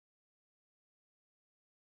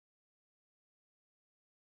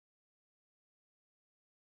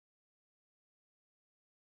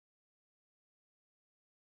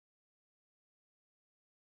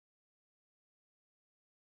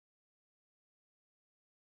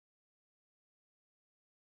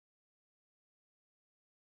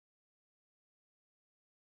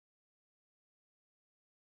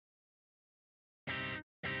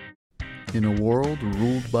In a world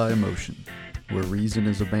ruled by emotion, where reason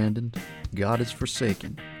is abandoned, God is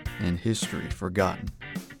forsaken, and history forgotten,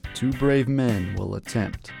 two brave men will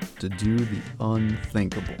attempt to do the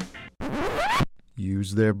unthinkable.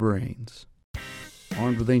 Use their brains.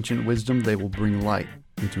 Armed with ancient wisdom, they will bring light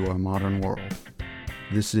into our modern world.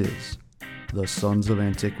 This is the Sons of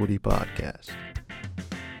Antiquity podcast.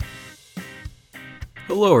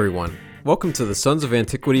 Hello everyone, welcome to the Sons of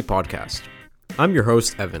Antiquity podcast. I'm your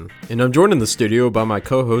host Evan, and I'm joined in the studio by my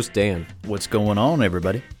co-host Dan. What's going on,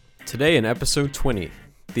 everybody? Today in episode 20,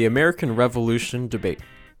 the American Revolution debate.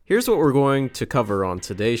 Here's what we're going to cover on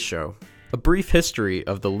today's show. A brief history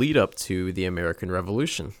of the lead up to the American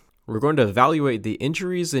Revolution. We're going to evaluate the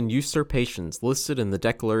injuries and usurpations listed in the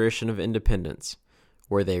Declaration of Independence.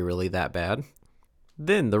 Were they really that bad?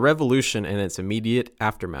 Then the revolution and its immediate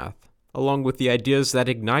aftermath, along with the ideas that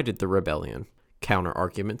ignited the rebellion,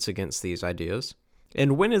 counter-arguments against these ideas,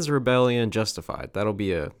 and when is rebellion justified? That'll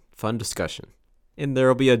be a fun discussion. And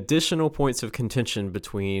there'll be additional points of contention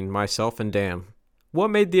between myself and Dan. What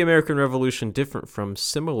made the American Revolution different from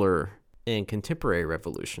similar and contemporary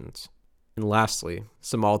revolutions? And lastly,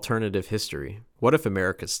 some alternative history. What if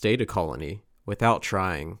America stayed a colony without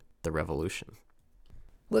trying the revolution?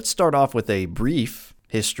 Let's start off with a brief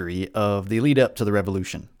history of the lead up to the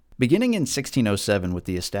revolution. Beginning in 1607 with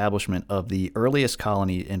the establishment of the earliest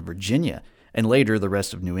colony in Virginia, and later the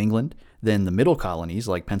rest of New England, then the middle colonies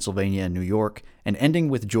like Pennsylvania and New York, and ending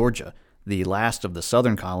with Georgia, the last of the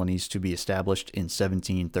southern colonies to be established in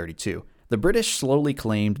 1732. The British slowly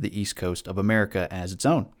claimed the east coast of America as its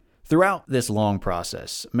own. Throughout this long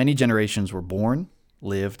process, many generations were born,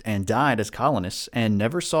 lived, and died as colonists and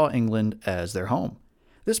never saw England as their home.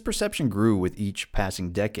 This perception grew with each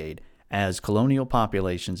passing decade as colonial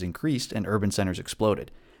populations increased and urban centers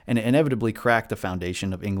exploded, and it inevitably cracked the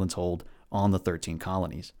foundation of England's hold on the 13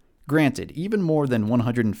 colonies. Granted, even more than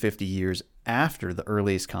 150 years after the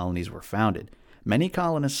earliest colonies were founded, many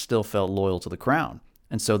colonists still felt loyal to the crown,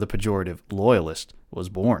 and so the pejorative loyalist was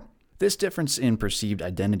born. This difference in perceived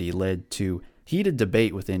identity led to heated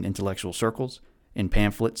debate within intellectual circles, in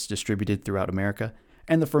pamphlets distributed throughout America,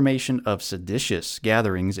 and the formation of seditious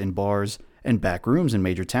gatherings in bars and back rooms in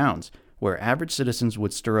major towns, where average citizens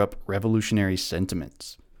would stir up revolutionary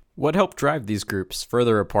sentiments. What helped drive these groups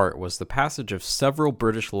further apart was the passage of several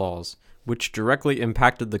British laws which directly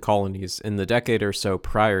impacted the colonies in the decade or so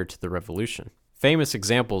prior to the Revolution. Famous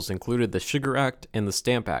examples included the Sugar Act and the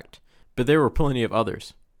Stamp Act, but there were plenty of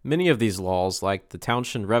others. Many of these laws, like the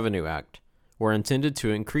Townshend Revenue Act, were intended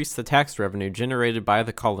to increase the tax revenue generated by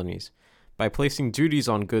the colonies by placing duties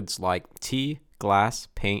on goods like tea, glass,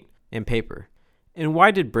 paint, and paper. And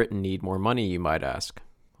why did Britain need more money, you might ask?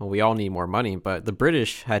 Well, we all need more money, but the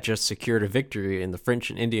British had just secured a victory in the French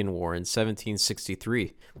and Indian War in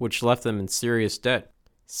 1763, which left them in serious debt.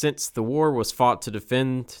 Since the war was fought to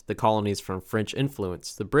defend the colonies from French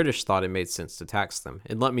influence, the British thought it made sense to tax them.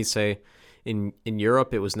 And let me say, in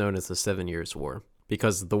Europe, it was known as the 7 Years' War,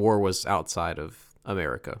 because the war was outside of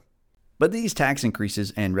America. But these tax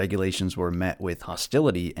increases and regulations were met with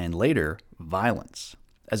hostility and later, violence.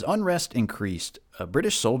 As unrest increased,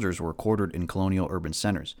 British soldiers were quartered in colonial urban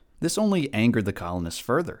centers. This only angered the colonists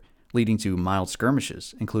further, leading to mild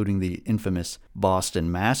skirmishes, including the infamous Boston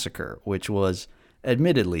Massacre, which was,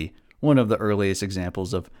 admittedly, one of the earliest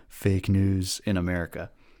examples of fake news in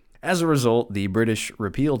America. As a result, the British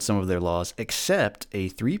repealed some of their laws except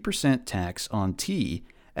a 3% tax on tea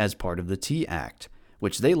as part of the Tea Act,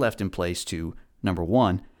 which they left in place to, number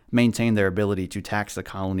one, maintain their ability to tax the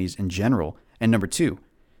colonies in general, and number two,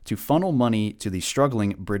 to funnel money to the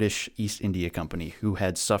struggling British East India Company, who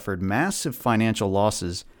had suffered massive financial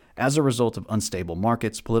losses as a result of unstable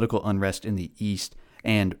markets, political unrest in the East,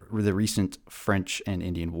 and the recent French and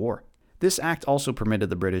Indian War. This act also permitted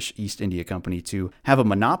the British East India Company to have a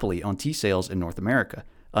monopoly on tea sales in North America,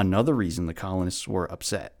 another reason the colonists were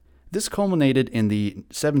upset. This culminated in the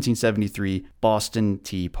 1773 Boston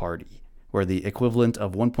Tea Party, where the equivalent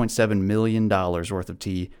of $1.7 million worth of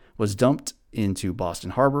tea was dumped into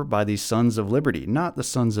Boston Harbor by the Sons of Liberty, not the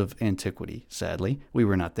Sons of Antiquity, sadly. We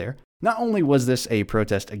were not there. Not only was this a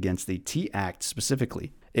protest against the Tea Act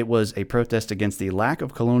specifically, it was a protest against the lack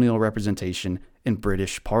of colonial representation in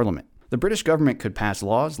British Parliament. The British government could pass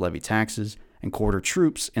laws, levy taxes, and quarter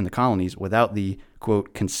troops in the colonies without the,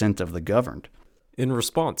 quote, consent of the governed. In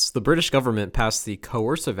response, the British government passed the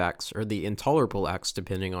Coercive Acts, or the Intolerable Acts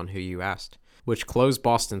depending on who you asked, which closed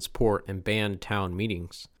Boston's port and banned town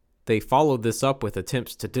meetings. They followed this up with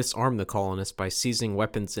attempts to disarm the colonists by seizing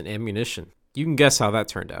weapons and ammunition. You can guess how that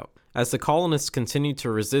turned out. As the colonists continued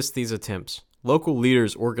to resist these attempts, local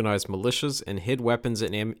leaders organized militias and hid weapons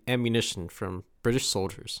and ammunition from British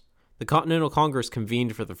soldiers. The Continental Congress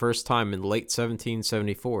convened for the first time in late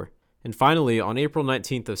 1774. And finally, on April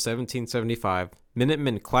 19th of 1775,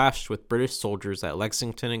 Minutemen clashed with British soldiers at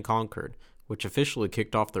Lexington and Concord, which officially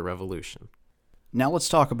kicked off the Revolution. Now let's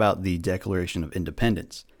talk about the Declaration of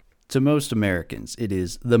Independence. To most Americans, it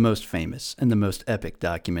is the most famous and the most epic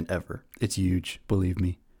document ever. It's huge, believe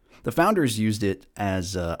me. The founders used it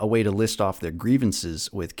as a way to list off their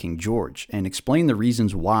grievances with King George and explain the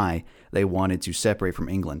reasons why they wanted to separate from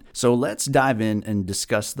England. So let's dive in and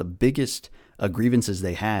discuss the biggest grievances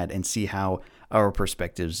they had and see how our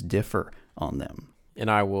perspectives differ on them.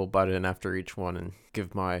 And I will butt in after each one and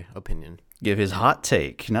give my opinion. Give his hot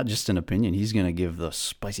take, not just an opinion. He's going to give the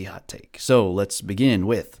spicy hot take. So let's begin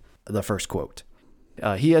with the first quote.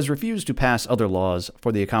 He has refused to pass other laws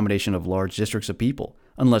for the accommodation of large districts of people,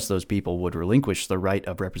 unless those people would relinquish the right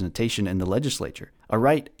of representation in the legislature, a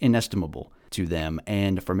right inestimable to them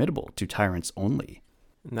and formidable to tyrants only.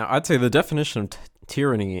 Now, I'd say the definition of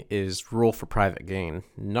tyranny is rule for private gain,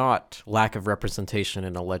 not lack of representation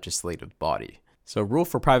in a legislative body. So rule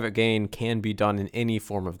for private gain can be done in any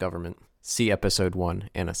form of government. See episode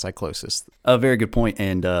 1, Anacyclosis. A very good point.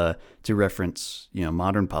 And to reference,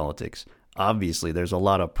 modern politics, obviously there's a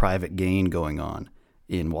lot of private gain going on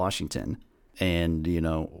in Washington. And,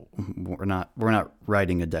 we're not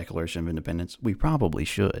writing a Declaration of Independence. We probably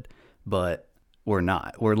should, but we're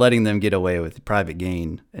not. We're letting them get away with private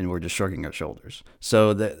gain, and we're just shrugging our shoulders.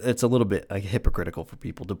 So it's a little bit hypocritical for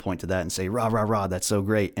people to point to that and say, rah, rah, rah, that's so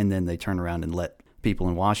great. And then they turn around and let people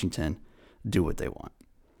in Washington do what they want.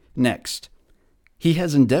 Next, he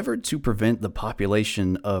has endeavored to prevent the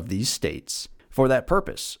population of these states for that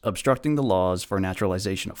purpose, obstructing the laws for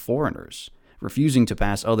naturalization of foreigners, refusing to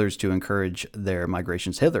pass others to encourage their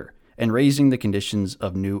migrations hither, and raising the conditions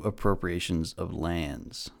of new appropriations of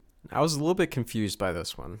lands. I was a little bit confused by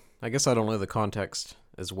this one. I guess I don't know the context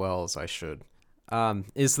as well as I should.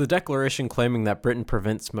 Is the Declaration claiming that Britain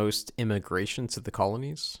prevents most immigration to the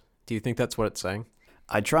colonies? Do you think that's what it's saying?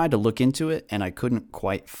 I tried to look into it, and I couldn't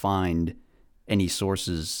quite find any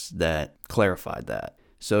sources that clarified that.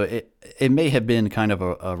 So it may have been kind of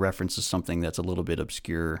a reference to something that's a little bit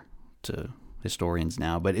obscure to historians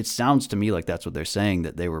now, but it sounds to me like that's what they're saying,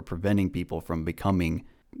 that they were preventing people from becoming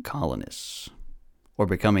colonists or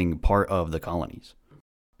becoming part of the colonies.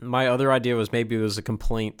 My other idea was maybe it was a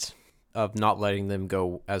complaint of not letting them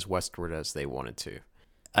go as westward as they wanted to.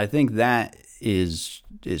 I think that is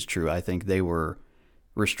true. I think they were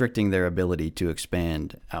restricting their ability to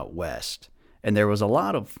expand out west. And there was a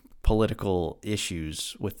lot of political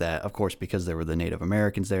issues with that, of course, because there were the Native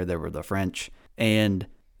Americans there were the French, and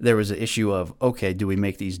there was an issue of, okay, do we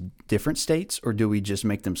make these different states or do we just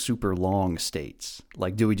make them super long states?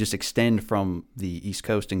 Like, do we just extend from the East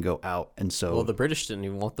Coast and go out? And so, well, the British didn't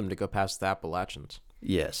even want them to go past the Appalachians.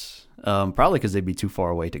 Yes, probably because they'd be too far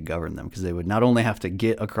away to govern them, because they would not only have to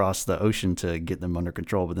get across the ocean to get them under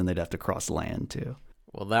control, but then they'd have to cross land too.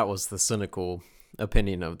 Well, that was the cynical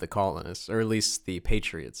opinion of the colonists, or at least the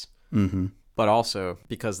patriots. Mm-hmm. But also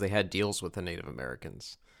because they had deals with the Native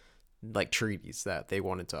Americans, like treaties that they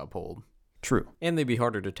wanted to uphold. True. And they'd be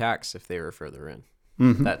harder to tax if they were further in.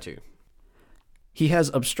 Mm-hmm. That too. He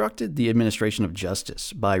has obstructed the administration of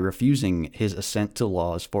justice by refusing his assent to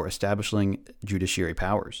laws for establishing judiciary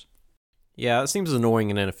powers. Yeah, it seems annoying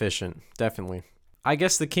and inefficient, definitely. I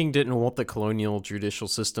guess the king didn't want the colonial judicial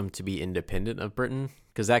system to be independent of Britain,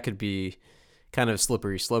 because that could be kind of a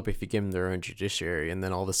slippery slope if you give them their own judiciary and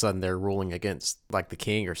then all of a sudden they're ruling against, like, the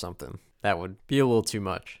king or something. That would be a little too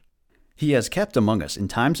much. He has kept among us in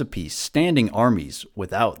times of peace standing armies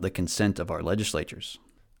without the consent of our legislatures.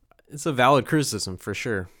 It's a valid criticism for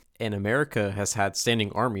sure. And America has had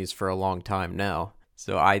standing armies for a long time now.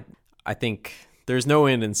 So I think there's no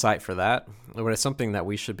end in sight for that. But it's something that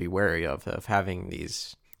we should be wary of having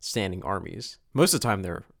these standing armies. Most of the time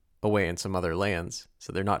they're away in some other lands.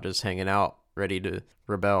 So they're not just hanging out ready to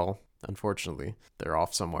rebel. Unfortunately, they're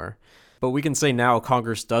off somewhere. But we can say now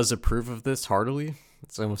Congress does approve of this heartily.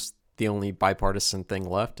 It's almost the only bipartisan thing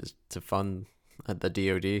left is to fund the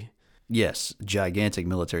DoD. Yes, gigantic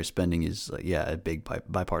military spending is, a big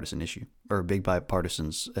bipartisan issue, or big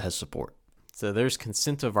bipartisans has support. So there's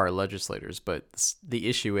consent of our legislators, but the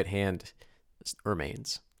issue at hand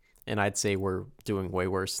remains. And I'd say we're doing way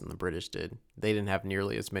worse than the British did. They didn't have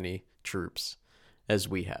nearly as many troops as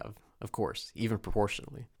we have, of course, even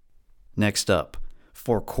proportionally. Next up,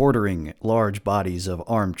 for quartering large bodies of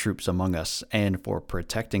armed troops among us and for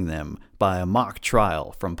protecting them by a mock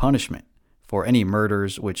trial from punishment for any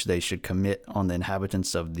murders which they should commit on the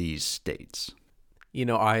inhabitants of these states.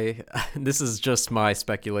 I this is just my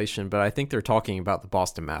speculation, but I think they're talking about the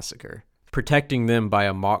Boston Massacre, protecting them by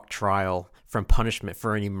a mock trial from punishment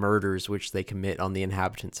for any murders which they commit on the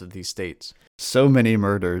inhabitants of these states. So many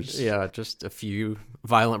murders. Yeah, just a few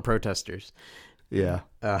violent protesters. Yeah.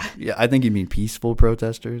 Yeah, I think you mean peaceful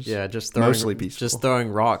protesters. Yeah, just mostly peaceful. Just throwing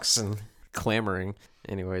rocks and clamoring.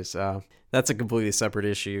 Anyways, that's a completely separate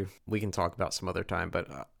issue. We can talk about some other time,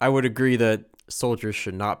 but I would agree that soldiers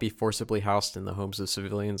should not be forcibly housed in the homes of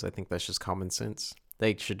civilians. I think that's just common sense.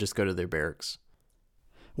 They should just go to their barracks.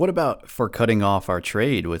 What about for cutting off our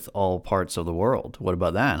trade with all parts of the world? What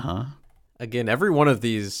about that, huh? Again, every one of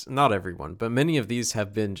these, not everyone, but many of these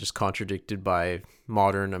have been just contradicted by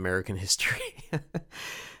modern American history.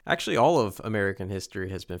 Actually, all of American history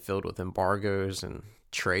has been filled with embargoes and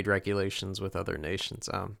trade regulations with other nations.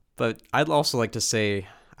 But I'd also like to say,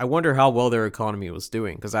 I wonder how well their economy was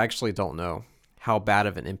doing, because I actually don't know how bad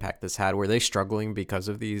of an impact this had. Were they struggling because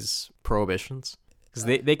of these prohibitions? Because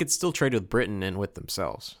they could still trade with Britain and with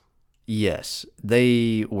themselves. Yes,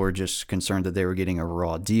 they were just concerned that they were getting a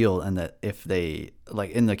raw deal, and that if they, like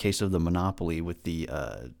in the case of the monopoly with the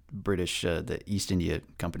British, the East India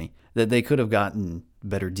Company, that they could have gotten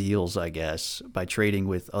better deals, I guess, by trading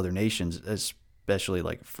with other nations, especially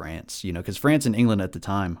like France, because France and England at the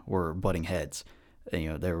time were butting heads.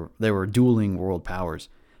 They were dueling world powers,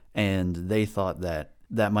 and they thought that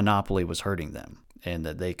monopoly was hurting them, and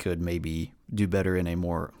that they could maybe do better in a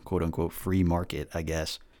more quote unquote free market, I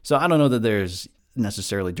guess. So I don't know that there's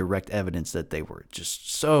necessarily direct evidence that they were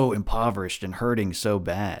just so impoverished and hurting so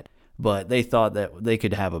bad, but they thought that they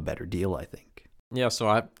could have a better deal, I think. Yeah, so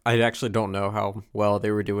I actually don't know how well they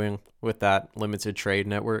were doing with that limited trade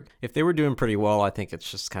network. If they were doing pretty well, I think it's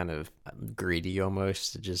just kind of greedy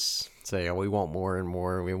almost to just say, oh, we want more and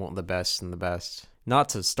more, we want the best and the best. Not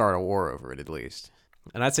to start a war over it, at least.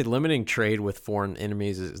 And I'd say limiting trade with foreign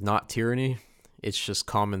enemies is not tyranny, it's just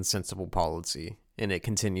common sensible policy. And it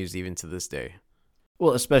continues even to this day.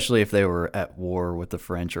 Well, especially if they were at war with the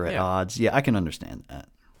French or at odds. Yeah, I can understand that.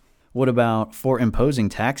 What about for imposing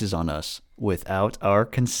taxes on us without our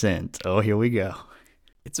consent? Oh, here we go.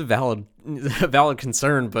 It's a valid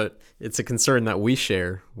concern, but it's a concern that we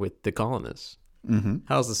share with the colonists. Mm-hmm.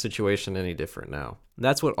 How's the situation any different now?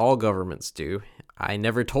 That's what all governments do. I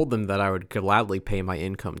never told them that I would gladly pay my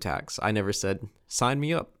income tax. I never said, sign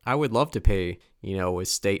me up. I would love to pay, with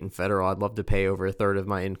state and federal. I'd love to pay over a third of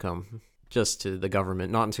my income just to the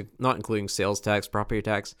government, not including sales tax, property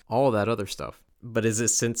tax, all of that other stuff. But is it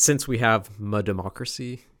since we have a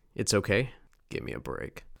democracy, it's okay? Give me a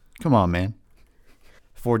break. Come on, man.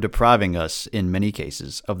 For depriving us, in many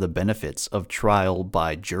cases, of the benefits of trial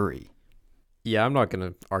by jury. Yeah, I'm not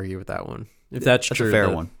going to argue with that one. If that's true. A fair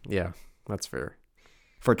one. Yeah, that's fair.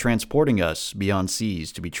 For transporting us beyond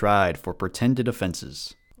seas to be tried for pretended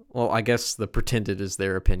offenses. Well, I guess the pretended is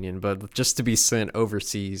their opinion, but just to be sent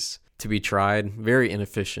overseas to be tried, very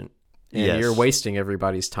inefficient. And yes. You're wasting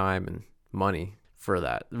everybody's time and money for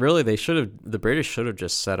that. Really, the British should have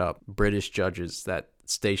just set up British judges that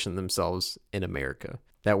stationed themselves in America,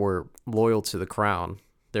 that were loyal to the crown.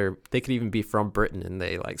 They could even be from Britain and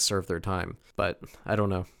they serve their time. But I don't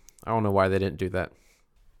know. I don't know why they didn't do that.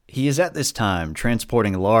 He is at this time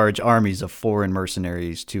transporting large armies of foreign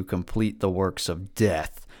mercenaries to complete the works of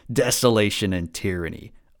death, desolation, and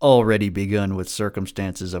tyranny, already begun with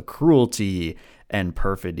circumstances of cruelty and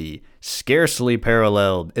perfidy, scarcely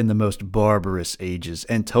paralleled in the most barbarous ages,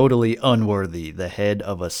 and totally unworthy the head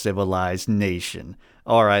of a civilized nation.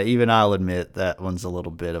 All right, even I'll admit that one's a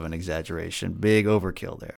little bit of an exaggeration. Big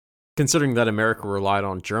overkill there. Considering that America relied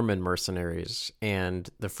on German mercenaries and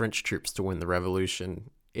the French troops to win the revolution,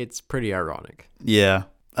 it's pretty ironic. Yeah.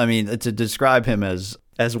 I mean, to describe him as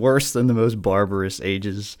worse than the most barbarous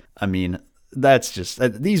ages, I mean, that's just,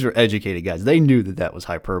 these were educated guys. They knew that was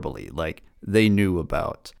hyperbole. They knew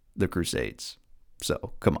about the Crusades.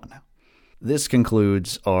 So, come on now. This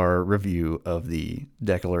concludes our review of the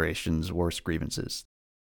Declaration's worst grievances.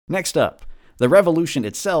 Next up, the revolution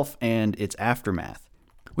itself and its aftermath.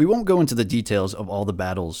 We won't go into the details of all the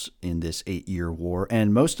battles in this 8-year war,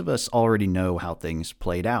 and most of us already know how things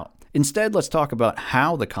played out. Instead, let's talk about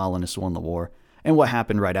how the colonists won the war and what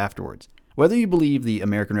happened right afterwards. Whether you believe the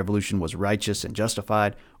American Revolution was righteous and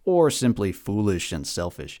justified, or simply foolish and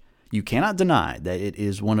selfish, you cannot deny that it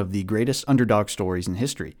is one of the greatest underdog stories in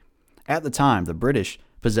history. At the time, the British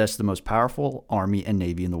possessed the most powerful army and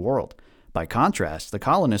navy in the world. By contrast, the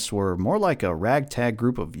colonists were more like a ragtag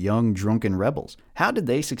group of young, drunken rebels. How did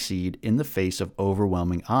they succeed in the face of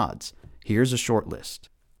overwhelming odds? Here's a short list.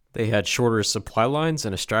 They had shorter supply lines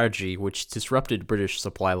and a strategy which disrupted British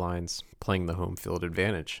supply lines, playing the home field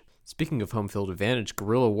advantage. Speaking of home field advantage,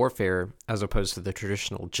 guerrilla warfare, as opposed to the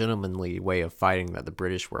traditional gentlemanly way of fighting that the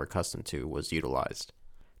British were accustomed to, was utilized.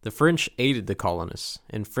 The French aided the colonists,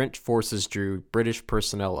 and French forces drew British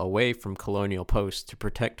personnel away from colonial posts to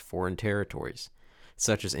protect foreign territories,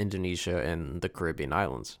 such as Indonesia and the Caribbean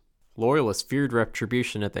islands. Loyalists feared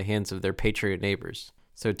retribution at the hands of their patriot neighbors,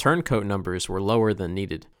 so turncoat numbers were lower than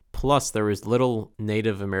needed. Plus, there was little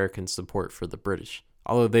Native American support for the British,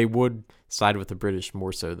 although they would side with the British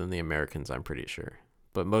more so than the Americans, I'm pretty sure.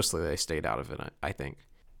 But mostly they stayed out of it, I think.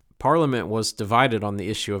 Parliament was divided on the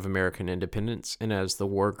issue of American independence, and as the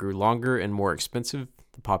war grew longer and more expensive,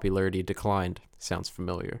 the popularity declined. Sounds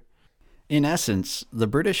familiar. In essence, the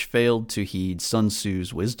British failed to heed Sun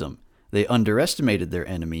Tzu's wisdom. They underestimated their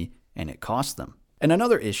enemy, and it cost them. And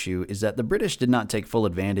another issue is that the British did not take full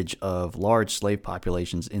advantage of large slave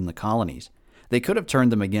populations in the colonies. They could have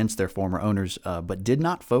turned them against their former owners, but did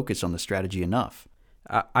not focus on the strategy enough.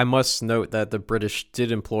 I must note that the British did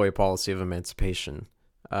employ a policy of emancipation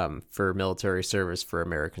for military service for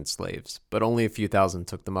American slaves, but only a few thousand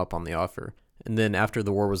took them up on the offer. And then after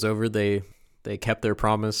the war was over, they kept their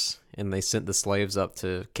promise, and they sent the slaves up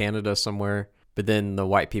to Canada somewhere. But then the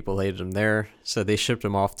white people hated them there, so they shipped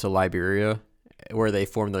them off to Liberia, where they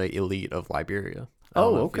formed the elite of Liberia.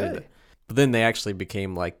 Oh, okay. But then they actually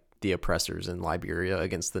became like the oppressors in Liberia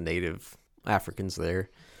against the native Africans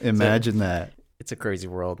there. Imagine that. It's a crazy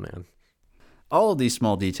world, man. All of these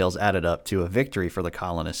small details added up to a victory for the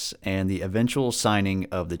colonists and the eventual signing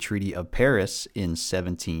of the Treaty of Paris in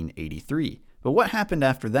 1783. But what happened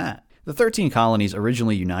after that? The 13 colonies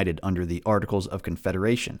originally united under the Articles of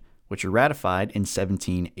Confederation, which were ratified in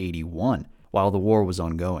 1781 while the war was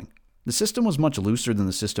ongoing. The system was much looser than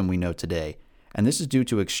the system we know today, and this is due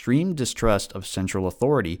to extreme distrust of central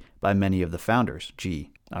authority by many of the founders.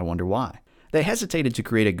 Gee, I wonder why. They hesitated to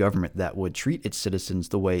create a government that would treat its citizens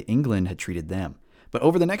the way England had treated them. But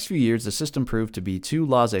over the next few years, the system proved to be too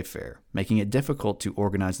laissez-faire, making it difficult to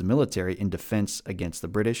organize the military in defense against the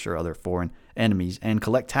British or other foreign enemies and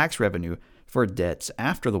collect tax revenue for debts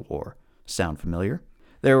after the war. Sound familiar?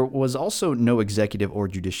 There was also no executive or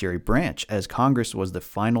judiciary branch, as Congress was the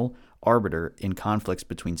final arbiter in conflicts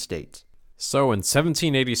between states. So in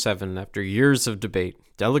 1787, after years of debate,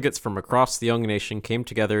 delegates from across the young nation came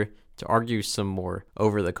together to argue some more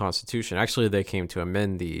over the Constitution. Actually, they came to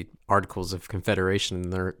amend the Articles of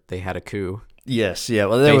Confederation, and they had a coup. Yes, yeah.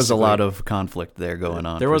 Well, there was a lot of conflict there going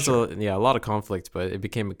on. There was a lot of conflict, but it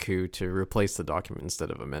became a coup to replace the document instead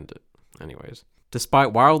of amend it. Anyways,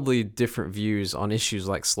 despite wildly different views on issues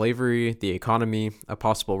like slavery, the economy, a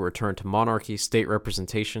possible return to monarchy, state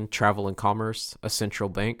representation, travel and commerce, a central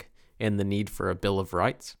bank, and the need for a Bill of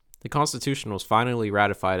Rights, the Constitution was finally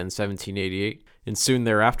ratified in 1788, and soon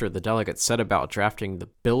thereafter the delegates set about drafting the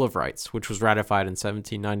Bill of Rights, which was ratified in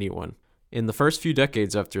 1791. In the first few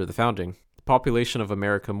decades after the founding, the population of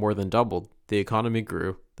America more than doubled, the economy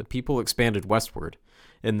grew, the people expanded westward,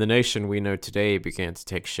 and the nation we know today began to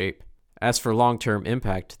take shape. As for long-term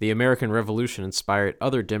impact, the American Revolution inspired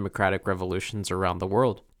other democratic revolutions around the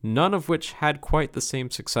world, none of which had quite the same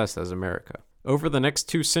success as America. Over the next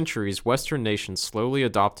 2 centuries, Western nations slowly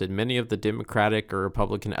adopted many of the democratic or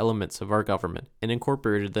republican elements of our government and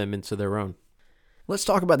incorporated them into their own. Let's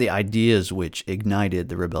talk about the ideas which ignited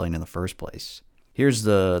the rebellion in the first place. Here's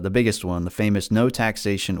the biggest one, the famous no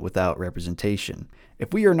taxation without representation.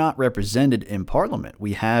 If we are not represented in Parliament,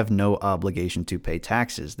 we have no obligation to pay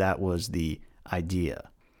taxes. That was the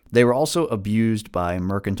idea. They were also abused by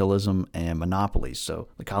mercantilism and monopolies, so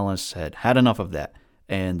the colonists had had enough of that,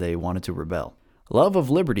 and they wanted to rebel. Love of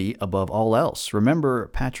liberty above all else. Remember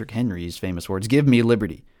Patrick Henry's famous words, "Give me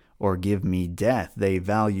liberty," or "give me death." They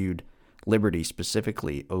valued liberty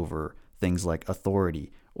specifically over things like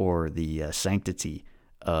authority or the sanctity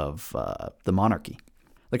of the monarchy.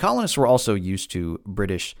 The colonists were also used to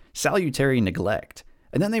British salutary neglect,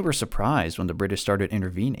 and then they were surprised when the British started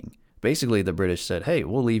intervening. Basically, the British said, hey,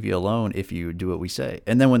 we'll leave you alone if you do what we say.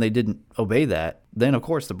 And then when they didn't obey that, then of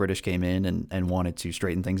course the British came in and wanted to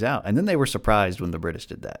straighten things out. And then they were surprised when the British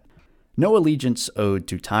did that. No allegiance owed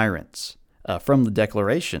to tyrants. From the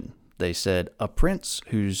Declaration, they said, a prince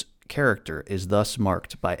whose character is thus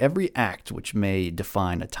marked by every act which may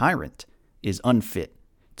define a tyrant is unfit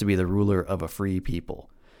to be the ruler of a free people.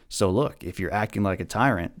 So look, if you're acting like a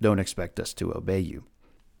tyrant, don't expect us to obey you.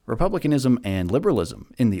 Republicanism and liberalism,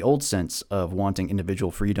 in the old sense of wanting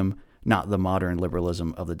individual freedom, not the modern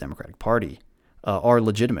liberalism of the Democratic Party, are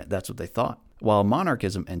legitimate. That's what they thought. While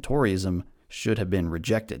monarchism and Toryism should have been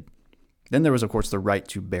rejected. Then there was, of course, the right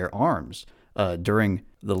to bear arms. During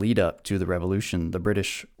the lead up to the revolution, the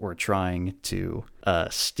British were trying to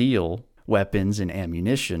steal weapons and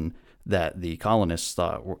ammunition that the colonists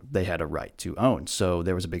thought they had a right to own. So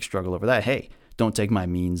there was a big struggle over that. Hey, don't take my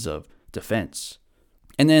means of defense.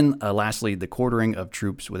 And then lastly, the quartering of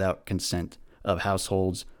troops without consent of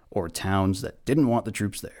households or towns that didn't want the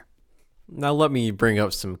troops there. Now let me bring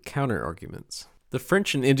up some counter arguments. The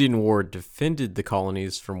French and Indian War defended the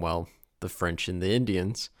colonies from, well, the French and the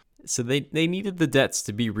Indians, so they needed the debts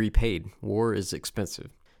to be repaid. War is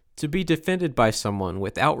expensive. To be defended by someone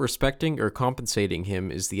without respecting or compensating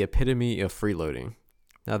him is the epitome of freeloading.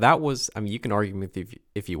 Now that was, you can argue with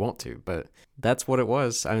if you want to, but that's what it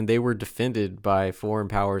was. They were defended by foreign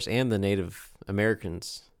powers and the Native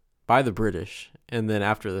Americans by the British, and then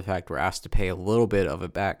after the fact were asked to pay a little bit of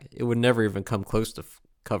it back. It would never even come close to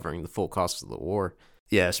covering the full cost of the war.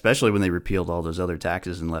 Yeah, especially when they repealed all those other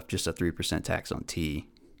taxes and left just a 3% tax on tea.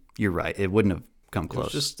 You're right. It wouldn't have come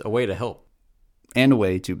close. It was just a way to help. And a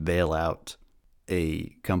way to bail out a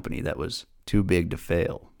company that was too big to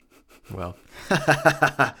fail. Well,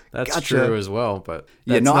 that's true as well, but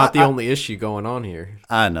that's the only issue going on here.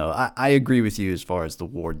 I know. I agree with you as far as the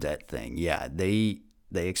war debt thing. Yeah, they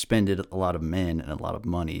expended a lot of men and a lot of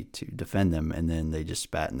money to defend them, and then they just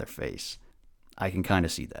spat in their face. I can kind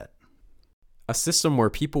of see that. A system where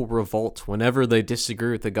people revolt whenever they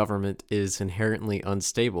disagree with the government is inherently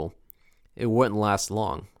unstable. It wouldn't last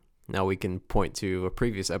long. Now we can point to a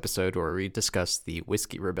previous episode where we discussed the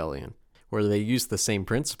Whiskey Rebellion, where they used the same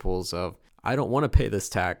principles of, I don't want to pay this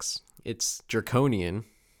tax. It's draconian.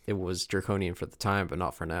 It was draconian for the time, but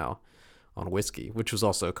not for now, on whiskey, which was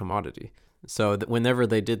also a commodity. So whenever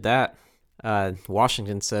they did that,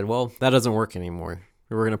 Washington said, well, that doesn't work anymore.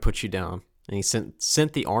 We're going to put you down. And he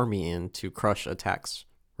sent the army in to crush a tax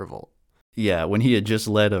revolt. Yeah, when he had just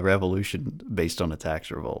led a revolution based on a tax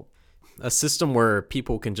revolt. A system where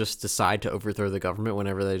people can just decide to overthrow the government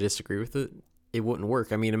whenever they disagree with it, it wouldn't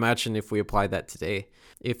work. Imagine if we applied that today.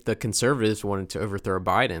 If the conservatives wanted to overthrow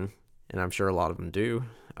Biden, and I'm sure a lot of them do,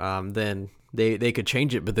 then they could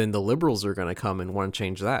change it, but then the liberals are going to come and want to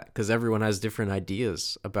change that because everyone has different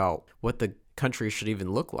ideas about what the country should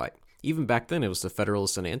even look like. Even back then, it was the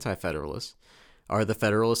Federalists and Anti-Federalists. Are the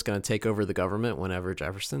Federalists going to take over the government whenever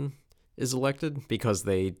Jefferson is elected? Because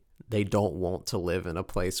they don't want to live in a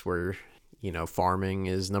place where, farming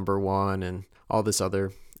is number one and all this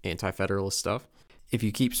other Anti-Federalist stuff. If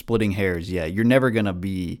you keep splitting hairs, yeah, you're never going to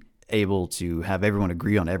be able to have everyone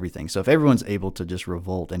agree on everything. So if everyone's able to just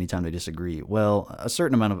revolt anytime they disagree, well, a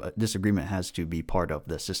certain amount of disagreement has to be part of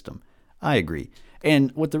the system. I agree.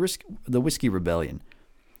 And with the Whiskey Rebellion,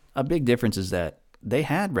 a big difference is that they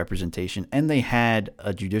had representation and they had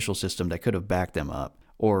a judicial system that could have backed them up,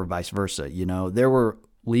 or vice versa. There were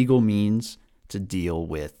legal means to deal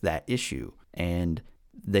with that issue, and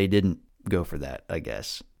they didn't go for that, I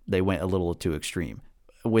guess. They went a little too extreme.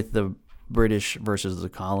 With the British versus the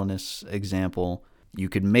colonists example, you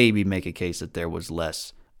could maybe make a case that there was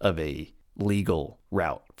less of a legal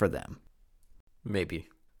route for them. Maybe,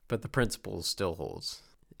 but the principle still holds.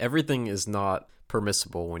 Everything is not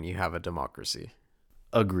permissible when you have a democracy.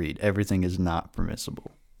 Agreed. Everything is not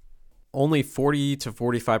permissible. Only 40 to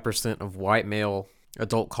 45% of white male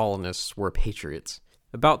adult colonists were patriots.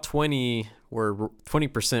 About 20%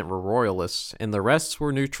 were royalists, and the rest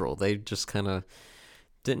were neutral. They just kind of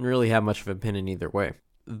didn't really have much of an opinion either way.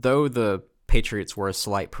 Though the patriots were a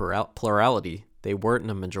slight plurality, they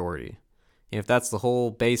weren't a majority. And if that's the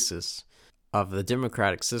whole basis of the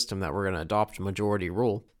democratic system that we're going to adopt majority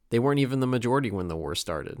rule, they weren't even the majority when the war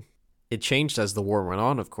started. It changed as the war went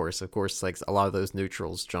on, of course. Like a lot of those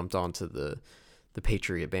neutrals jumped onto the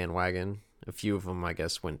patriot bandwagon. A few of them, I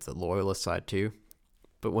guess, went to the loyalist side too.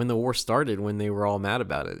 But when the war started, when they were all mad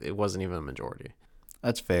about it, it wasn't even a majority.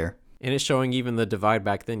 That's fair. And it's showing even the divide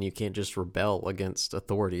back then. You can't just rebel against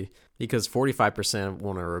authority because 45%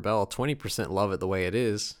 want to rebel, 20% love it the way it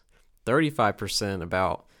is, 35%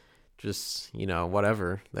 about just,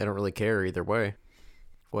 whatever. They don't really care either way.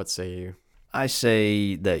 What say you? I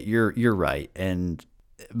say that you're right, and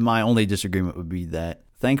my only disagreement would be that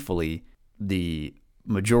thankfully the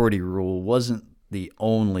majority rule wasn't the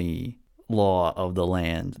only law of the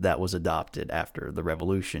land that was adopted after the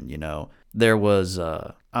revolution. There was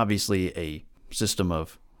obviously a system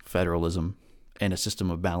of federalism and a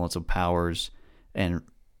system of balance of powers and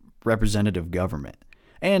representative government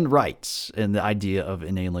and rights and the idea of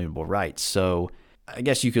inalienable rights. So I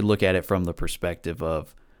guess you could look at it from the perspective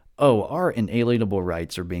of, our inalienable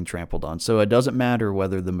rights are being trampled on. So it doesn't matter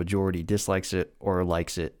whether the majority dislikes it or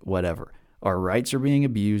likes it, whatever. Our rights are being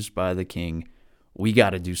abused by the king. We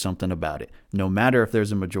got to do something about it, no matter if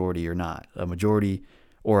there's a majority or not. A majority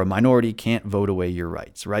or a minority can't vote away your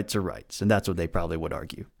rights. Rights are rights. And that's what they probably would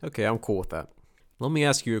argue. Okay, I'm cool with that. Let me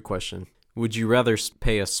ask you a question. Would you rather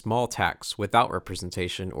pay a small tax without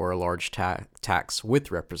representation or a large tax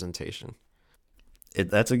with representation?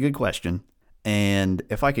 That's a good question. And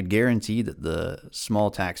if I could guarantee that the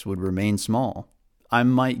small tax would remain small, I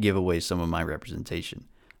might give away some of my representation.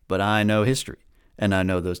 But I know history, and I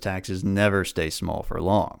know those taxes never stay small for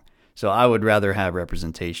long. So I would rather have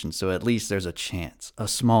representation, so at least there's a chance, a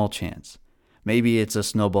small chance. Maybe it's a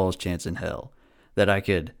snowball's chance in hell that I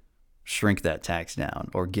could shrink that tax down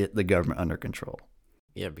or get the government under control.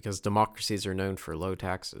 Yeah, because democracies are known for low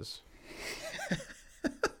taxes.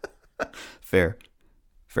 Fair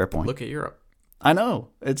point. Look at Europe. I know,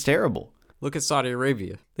 it's terrible. Look at Saudi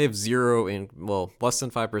Arabia. They have less than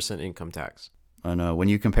 5% income tax. I know. When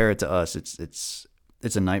you compare it to us, it's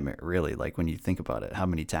a nightmare, really. Like when you think about it, how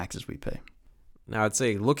many taxes we pay. Now, I'd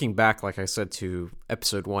say looking back, like I said, to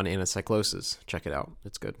episode 1, Anacyclosis, check it out.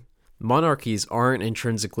 It's good. Monarchies aren't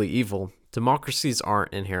intrinsically evil. Democracies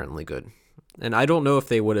aren't inherently good. And I don't know if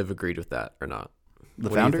they would have agreed with that or not. The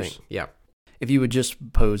What founders? do you think? Yeah. If you would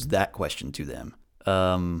just pose that question to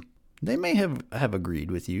them, they may have agreed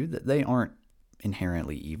with you that they aren't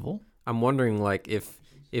inherently evil. I'm wondering, like, if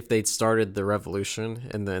they'd started the revolution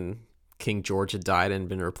and then King George had died and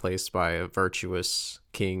been replaced by a virtuous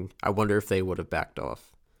king, I wonder if they would have backed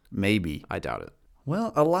off. Maybe. I doubt it.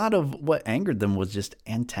 Well, a lot of what angered them was just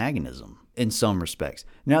antagonism in some respects.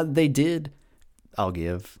 Now, they did, I'll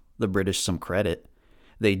give the British some credit,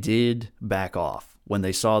 they did back off. When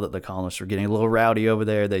they saw that the colonists were getting a little rowdy over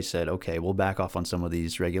there, they said, okay, we'll back off on some of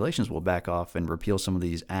these regulations. We'll back off and repeal some of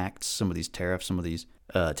these acts, some of these tariffs, some of these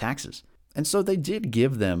taxes. And so they did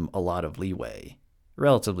give them a lot of leeway,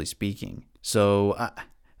 relatively speaking. So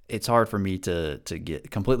it's hard for me to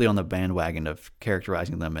get completely on the bandwagon of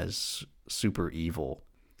characterizing them as super evil,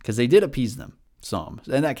 because they did appease them some,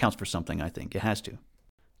 and that counts for something. I think it has to.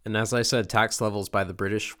 And as I said, tax levels by the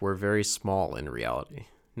British were very small in reality.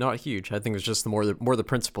 Not huge. I think it's just more the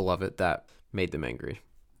principle of it that made them angry.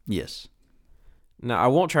 Yes. Now, I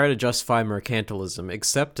won't try to justify mercantilism,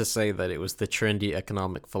 except to say that it was the trendy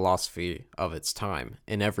economic philosophy of its time,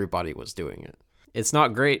 and everybody was doing it. It's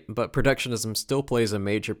not great, but protectionism still plays a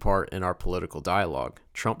major part in our political dialogue.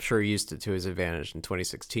 Trump sure used it to his advantage in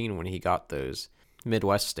 2016 when he got those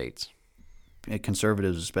Midwest states.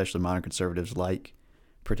 Conservatives, especially modern conservatives, like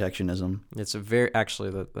protectionism. It's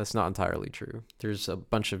that's not entirely true. There's a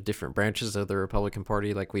bunch of different branches of the Republican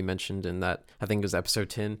Party, like we mentioned in that, I think it was episode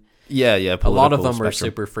 10. Yeah. A lot of them spectrum. are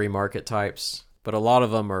super free market types, but a lot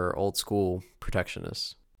of them are old school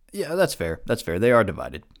protectionists. Yeah, that's fair. They are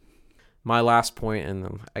divided. My last point, and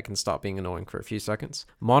then I can stop being annoying for a few seconds.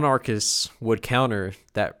 Monarchists would counter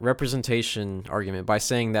that representation argument by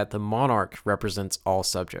saying that the monarch represents all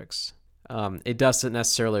subjects. It doesn't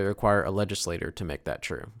necessarily require a legislator to make that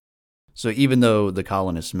true. So even though the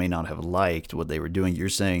colonists may not have liked what they were doing, you're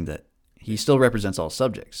saying that he still represents all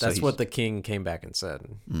subjects. That's what the king came back and said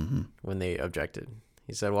when they objected.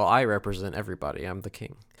 He said, well, I represent everybody. I'm the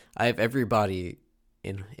king. I have everybody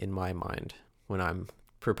in my mind when I'm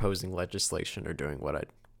proposing legislation or doing what I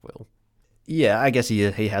will. Yeah, I guess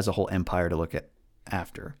he has a whole empire to look at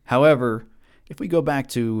after. However, if we go back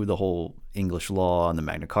to the whole English law and the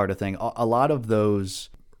Magna Carta thing, a lot of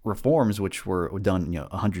those reforms, which were done,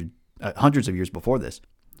 hundreds of years before this,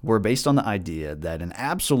 were based on the idea that an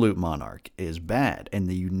absolute monarch is bad, and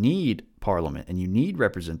that you need parliament and you need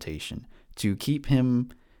representation to keep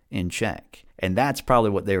him in check. And that's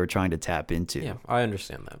probably what they were trying to tap into. Yeah, I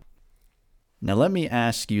understand that. Now, let me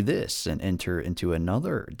ask you this and enter into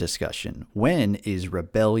another discussion. When is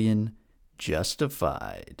rebellion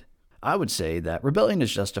justified? I would say that rebellion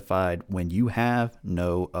is justified when you have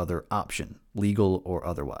no other option, legal or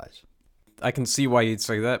otherwise. I can see why you'd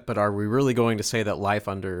say that, but are we really going to say that life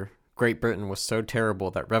under Great Britain was so terrible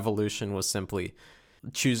that revolution was simply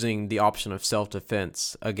choosing the option of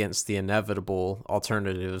self-defense against the inevitable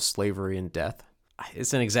alternative of slavery and death?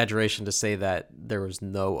 It's an exaggeration to say that there was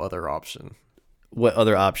no other option. What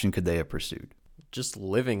other option could they have pursued? Just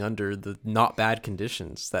living under the not bad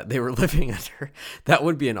conditions that they were living under. That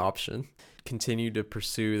would be an option. Continue to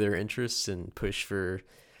pursue their interests and push for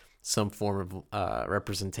some form of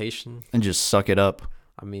representation. And just suck it up.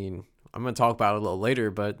 I mean, I'm going to talk about it a little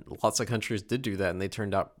later, but lots of countries did do that, and they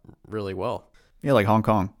turned out really well. Yeah, like Hong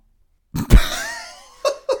Kong.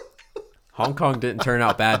 Hong Kong didn't turn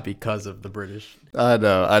out bad because of the British. I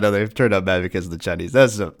know. They've turned out bad because of the Chinese.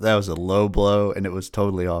 That was a low blow, and it was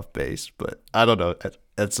totally off base. But I don't know.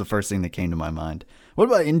 That's the first thing that came to my mind. What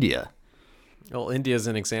about India? Well, India is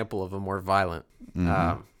an example of a more violent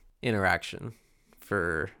interaction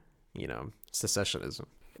for, secessionism.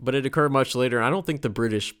 But it occurred much later, and I don't think the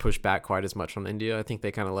British pushed back quite as much on India. I think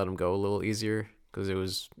they kind of let them go a little easier because it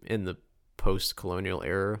was in the post-colonial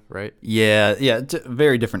era, right? Yeah,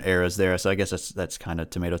 very different eras there. So I guess that's kind of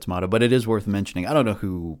tomato. But it is worth mentioning. I don't know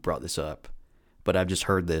who brought this up, but I've just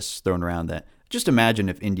heard this thrown around that just imagine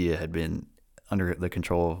if India had been under the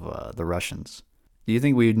control of the Russians. Do you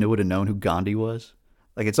think we would have known who Gandhi was?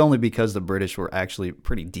 Like, it's only because the British were actually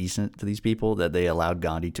pretty decent to these people that they allowed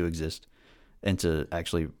Gandhi to exist and to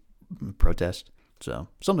actually protest. So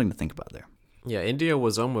something to think about there. Yeah, India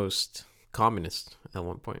was almost communist at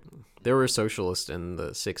one point. They were socialist in the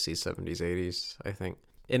 60s, 70s, 80s, I think.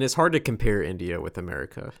 And it's hard to compare India with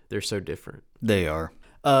America. They're so different. They are.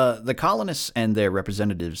 The colonists and their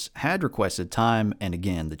representatives had requested time and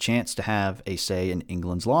again the chance to have a say in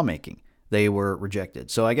England's lawmaking. They were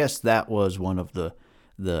rejected. So I guess that was one of the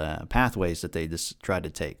pathways that they just tried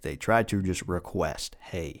to take. They tried to just request,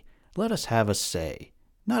 hey, let us have a say.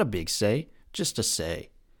 Not a big say, just a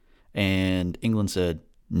say. And England said,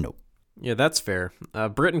 no. Yeah, that's fair.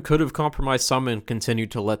 Britain could have compromised some and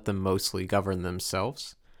continued to let them mostly govern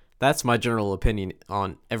themselves. That's my general opinion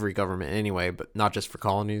on every government anyway, but not just for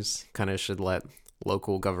colonies. Kind of should let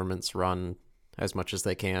local governments run as much as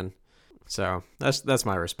they can. So that's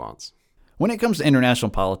my response. When it comes to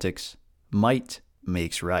international politics, might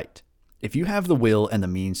makes right. If you have the will and the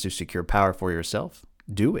means to secure power for yourself,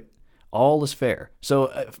 do it. All is fair.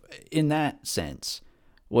 So in that sense,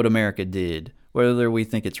 what America did, whether we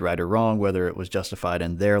think it's right or wrong, whether it was justified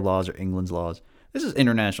in their laws or England's laws, this is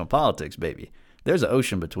international politics, baby. There's an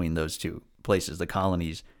ocean between those two places, the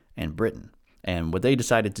colonies and Britain. And what they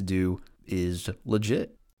decided to do is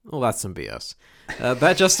legit. Well, that's some BS.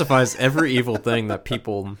 That justifies every evil thing that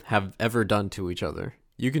people have ever done to each other.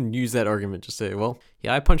 You can use that argument to say, well,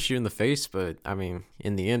 yeah, I punched you in the face, but I mean,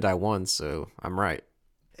 in the end, I won, so I'm right.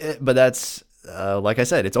 But that's, like I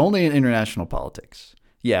said, it's only in international politics.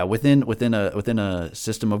 Yeah, within a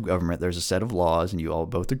system of government, there's a set of laws, and you all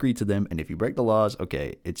both agree to them. And if you break the laws,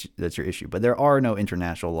 okay, that's your issue. But there are no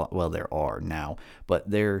international law. Well, there are now, but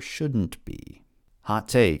there shouldn't be. Hot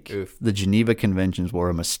take: Oof. The Geneva Conventions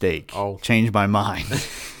were a mistake. Oh, changed my mind.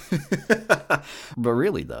 But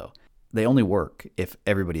really, though, they only work if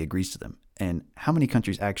everybody agrees to them. And how many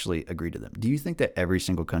countries actually agree to them? Do you think that every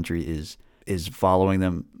single country is following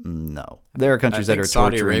them? No. There are countries that are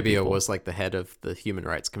Saudi torturing Arabia people. was like the head of the Human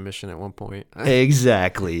Rights Commission at one point.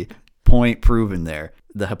 Exactly. Point proven there.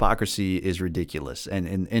 The hypocrisy is ridiculous. And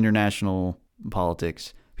in international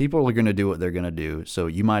politics, people are going to do what they're going to do. So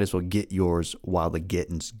you might as well get yours while the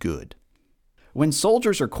getting's good. When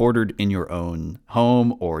soldiers are quartered in your own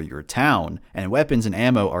home or your town and weapons and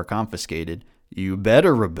ammo are confiscated, you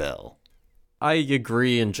better rebel. I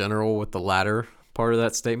agree in general with the latter part of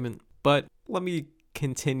that statement, but let me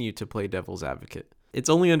continue to play devil's advocate. It's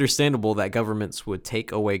only understandable that governments would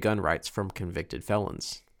take away gun rights from convicted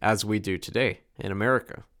felons, as we do today in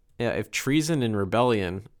America. Yeah, if treason and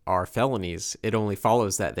rebellion are felonies, it only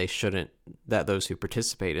follows that that those who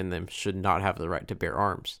participate in them should not have the right to bear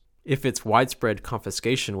arms. If it's widespread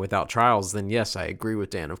confiscation without trials, then yes, I agree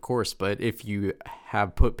with Dan, of course. But if you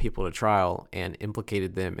have put people to trial and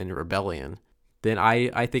implicated them in rebellion, then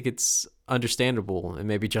I think it's understandable and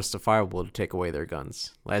maybe justifiable to take away their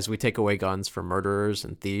guns. As we take away guns from murderers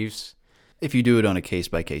and thieves. If you do it on a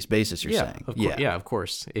case-by-case basis, you're saying. Yeah, of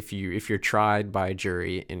course. If you're tried by a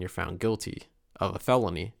jury and you're found guilty of a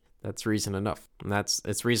felony, that's reason enough. And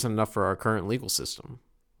it's reason enough for our current legal system.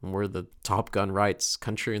 We're the top gun rights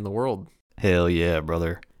country in the world. Hell yeah,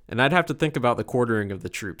 brother. And I'd have to think about the quartering of the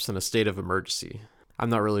troops in a state of emergency. I'm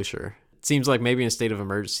not really sure. It seems like maybe in a state of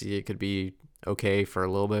emergency it could be okay for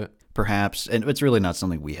a little bit. Perhaps. And it's really not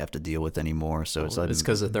something we have to deal with anymore. So it's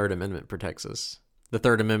because the Third Amendment protects us. The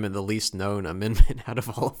Third Amendment, the least known amendment out of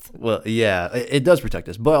all of them. Well, yeah, it does protect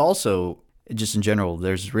us. But also, just in general,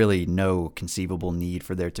 there's really no conceivable need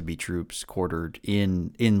for there to be troops quartered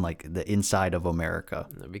in like the inside of America.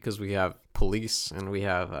 Because we have police and we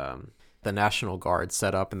have the National Guard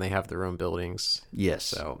set up and they have their own buildings. Yes.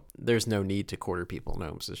 So there's no need to quarter people in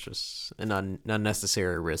homes. It's just an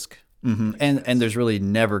unnecessary risk. Mm-hmm. And there's really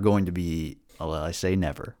never going to be, well, I say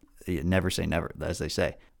never. Never say never, as they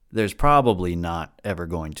say. There's probably not ever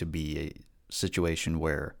going to be a situation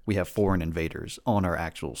where we have foreign invaders on our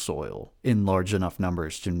actual soil in large enough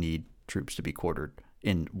numbers to need troops to be quartered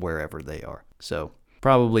in wherever they are. So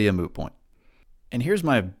probably a moot point. And here's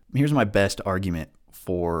my best argument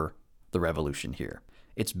for the revolution here.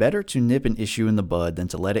 It's better to nip an issue in the bud than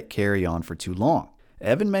to let it carry on for too long.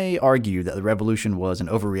 Evan may argue that the revolution was an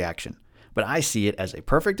overreaction, but I see it as a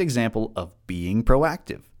perfect example of being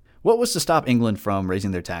proactive. What was to stop England from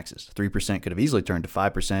raising their taxes? 3% could have easily turned to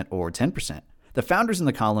 5% or 10%. The founders and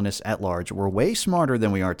the colonists at large were way smarter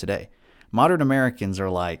than we are today. Modern Americans are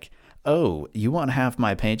like, oh, you want half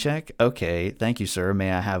my paycheck? Okay, thank you, sir.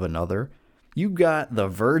 May I have another? You got the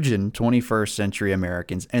virgin 21st century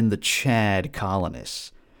Americans and the Chad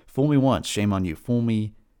colonists. Fool me once, shame on you. Fool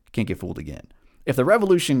me, can't get fooled again. If the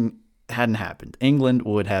revolution hadn't happened, England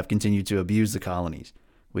would have continued to abuse the colonies.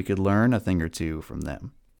 We could learn a thing or two from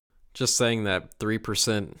them. Just saying that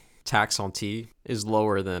 3% tax on tea is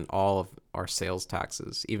lower than all of our sales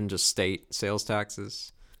taxes, even just state sales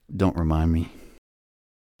taxes. Don't remind me.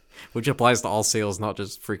 Which applies to all sales, not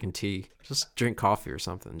just freaking tea. Just drink coffee or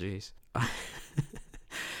something, jeez.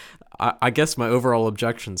 I guess my overall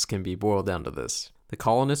objections can be boiled down to this. The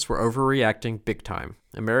colonists were overreacting big time.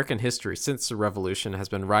 American history since the Revolution has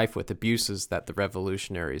been rife with abuses that the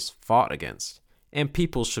revolutionaries fought against. And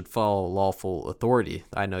people should follow lawful authority.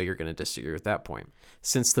 I know you're going to disagree with that point.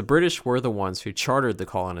 Since the British were the ones who chartered the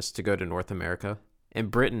colonists to go to North America,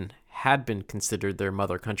 and Britain had been considered their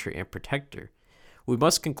mother country and protector, we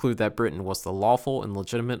must conclude that Britain was the lawful and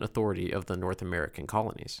legitimate authority of the North American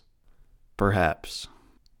colonies. Perhaps.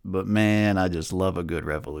 But man, I just love a good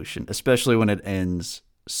revolution, especially when it ends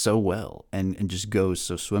so well and just goes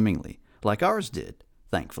so swimmingly, like ours did,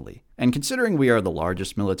 thankfully. And considering we are the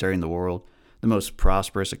largest military in the world, the most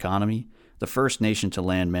prosperous economy, the first nation to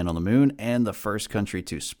land men on the moon, and the first country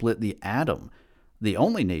to split the atom, the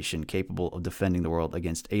only nation capable of defending the world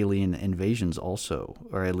against alien invasions also,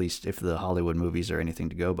 or at least if the Hollywood movies are anything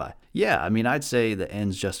to go by. Yeah, I mean, I'd say the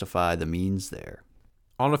ends justify the means there.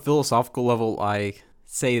 On a philosophical level, I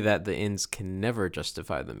say that the ends can never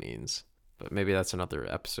justify the means, but maybe that's another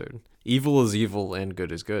episode. Evil is evil and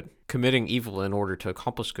good is good. Committing evil in order to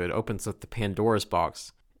accomplish good opens up the Pandora's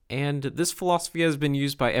box, and this philosophy has been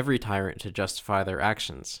used by every tyrant to justify their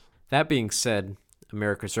actions. That being said,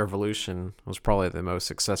 America's Revolution was probably the most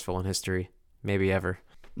successful in history, maybe ever.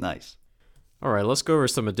 Nice. All right, let's go over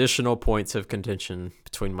some additional points of contention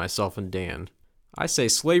between myself and Dan. I say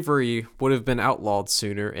slavery would have been outlawed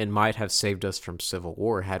sooner and might have saved us from civil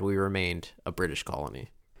war had we remained a British colony.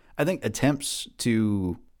 I think attempts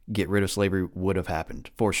to get rid of slavery would have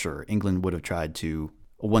happened, for sure. England would have tried to,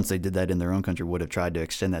 once they did that in their own country, would have tried to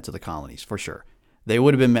extend that to the colonies, for sure. They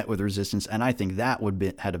would have been met with resistance, and I think that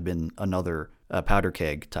would have been another powder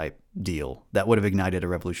keg type deal that would have ignited a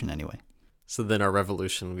revolution anyway. So then our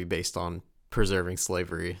revolution would be based on preserving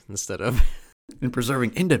slavery instead of... And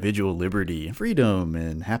preserving individual liberty and freedom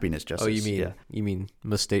and happiness, justice. Oh, you mean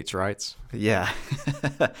most states' rights? Yeah.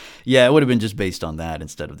 Yeah, it would have been just based on that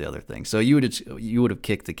instead of the other thing. So you would have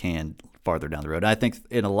kicked the can farther down the road. I think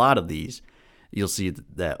in a lot of these, you'll see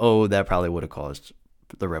that, that probably would have caused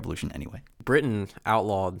the revolution anyway. Britain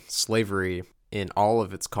outlawed slavery in all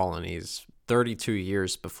of its colonies 32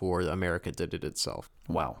 years before America did it itself.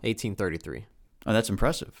 Wow. 1833. Oh, that's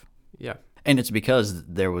impressive. Yeah. And it's because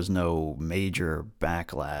there was no major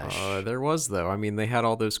backlash. There was, though. I mean, they had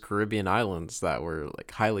all those Caribbean islands that were like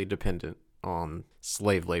highly dependent on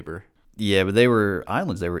slave labor. Yeah, but they were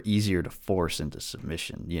islands. They were easier to force into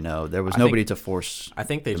submission. There was nobody to force. I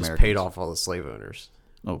think they just Americans. paid off all the slave owners,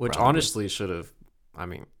 which probably. Honestly should have. I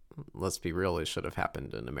mean, let's be real. It should have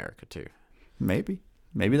happened in America too. Maybe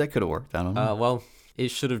that could have worked. I don't know. Well, it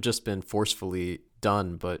should have just been forcefully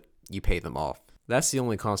done, but you pay them off. That's the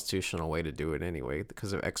only constitutional way to do it anyway,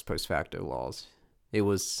 because of ex post facto laws. It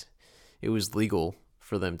was legal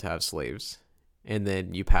for them to have slaves, and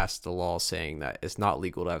then you passed a law saying that it's not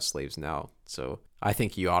legal to have slaves now. So I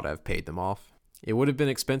think you ought to have paid them off. It would have been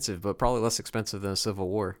expensive, but probably less expensive than a civil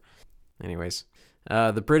war. Anyways,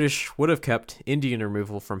 the British would have kept Indian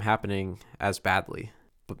removal from happening as badly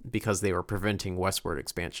because they were preventing westward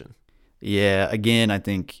expansion. Yeah, again, I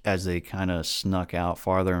think as they kind of snuck out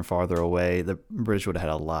farther and farther away, the British would have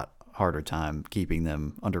had a lot harder time keeping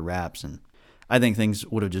them under wraps. And I think things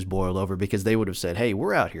would have just boiled over because they would have said, hey,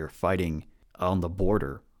 we're out here fighting on the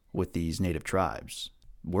border with these native tribes.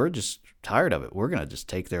 We're just tired of it. We're going to just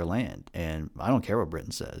take their land. And I don't care what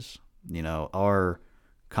Britain says. Our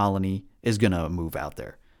colony is going to move out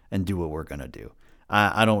there and do what we're going to do.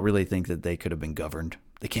 I don't really think that they could have been governed.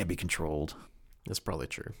 They can't be controlled. That's probably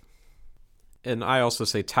true. And I also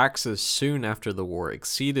say taxes soon after the war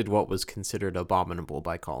exceeded what was considered abominable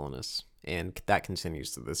by colonists. And that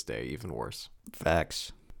continues to this day, even worse.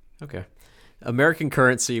 Facts. Okay. American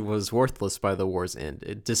currency was worthless by the war's end.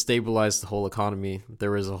 It destabilized the whole economy.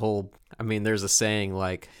 There's a saying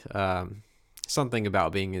like something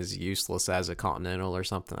about being as useless as a continental or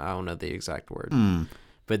something. I don't know the exact word.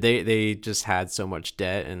 But they just had so much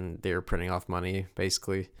debt and they were printing off money,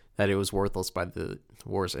 basically. that it was worthless by the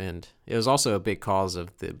war's end. It was also a big cause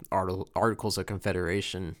of the Articles of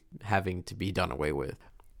Confederation having to be done away with.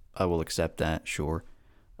 I will accept that, sure.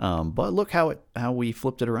 But look how we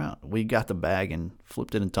flipped it around. We got the bag and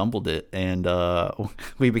flipped it and tumbled it, and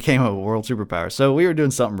we became a world superpower. So we were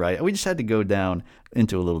doing something right. We just had to go down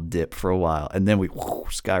into a little dip for a while, and then we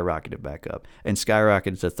skyrocketed back up, and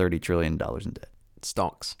skyrocketed to $30 trillion in debt.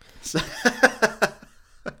 Stonks.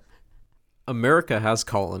 America has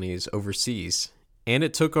colonies overseas, and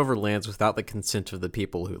it took over lands without the consent of the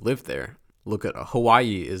people who lived there. Look at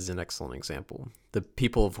Hawaii is an excellent example. The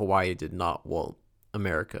people of Hawaii did not want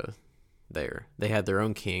America there. They had their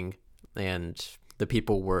own king, and the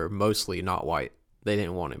people were mostly not white. They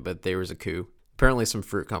didn't want it, but there was a coup. Apparently some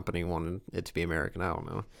fruit company wanted it to be American. I don't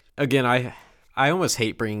know. Again, I almost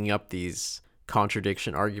hate bringing up these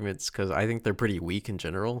contradiction arguments because I think they're pretty weak in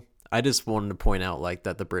general. I just wanted to point out like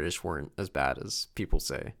that the British weren't as bad as people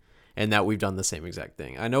say, and that we've done the same exact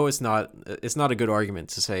thing. I know it's not a good argument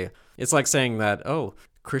to say. It's like saying that, oh,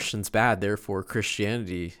 Christian's bad, therefore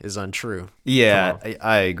Christianity is untrue. Yeah,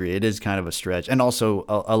 I agree. It is kind of a stretch. And also,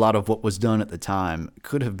 a lot of what was done at the time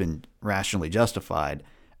could have been rationally justified,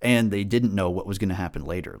 and they didn't know what was going to happen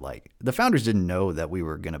later. Like, the founders didn't know that we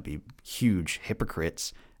were going to be huge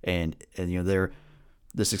hypocrites, and you know,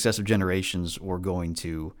 the successive generations were going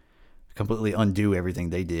to completely undo everything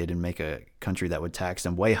they did and make a country that would tax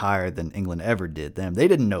them way higher than England ever did them. They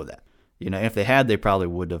didn't know that. You know, if they had, they probably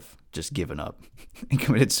would have just given up and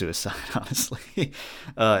committed suicide, honestly.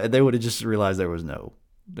 They would have just realized there's no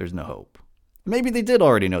hope. Maybe they did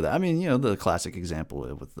already know that. I mean, you know, the classic example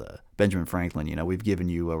with Benjamin Franklin, you know, we've given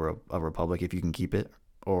you a republic if you can keep it,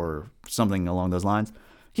 or something along those lines.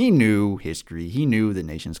 He knew history. He knew that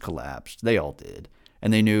nations collapsed. They all did.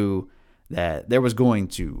 And they knew that there was going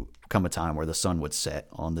to come a time where the sun would set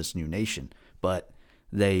on this new nation. But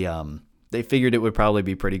they figured it would probably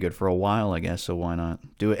be pretty good for a while, I guess, so why not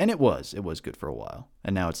do it? And it was good for a while,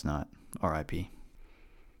 and now it's not. R.I.P.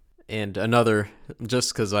 And another,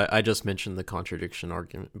 just because I just mentioned the contradiction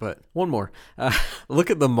argument, but one more. Look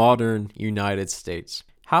at the modern United States.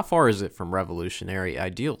 How far is it from revolutionary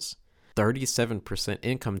ideals? 37%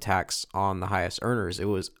 income tax on the highest earners. It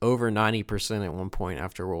was over 90% at one point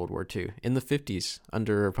after World War II, in the 50s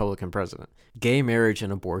under a Republican president. Gay marriage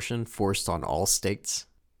and abortion forced on all states.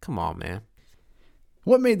 Come on, man.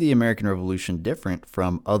 What made the American Revolution different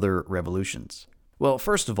from other revolutions? Well,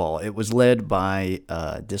 first of all, it was led by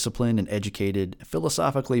disciplined and educated,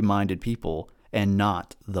 philosophically minded people, and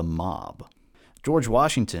not the mob. George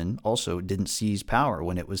Washington also didn't seize power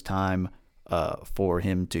when it was time for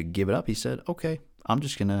him to give it up. He said, okay, I'm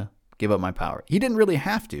just going to give up my power. He didn't really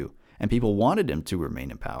have to, and people wanted him to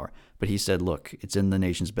remain in power. But he said, look, it's in the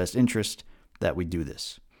nation's best interest that we do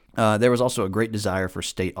this. There was also a great desire for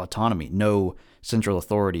state autonomy, no central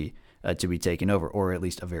authority to be taken over, or at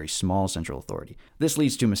least a very small central authority. This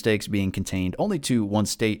leads to mistakes being contained only to one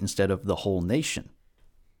state instead of the whole nation.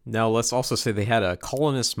 Now, let's also say they had a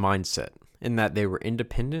colonist mindset in that they were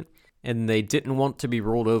independent and they didn't want to be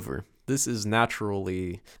ruled over. This is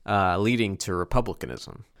naturally leading to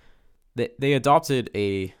republicanism. They adopted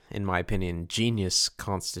a, in my opinion, genius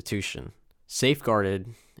constitution,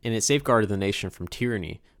 safeguarded the nation from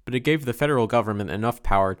tyranny, but it gave the federal government enough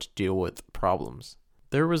power to deal with problems.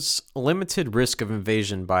 There was limited risk of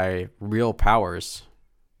invasion by real powers,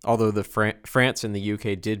 although France and the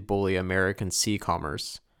UK did bully American sea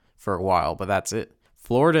commerce for a while, but that's it.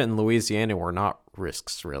 Florida and Louisiana were not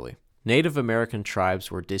risks, really. Native American tribes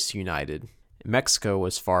were disunited. Mexico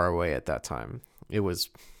was far away at that time. It was,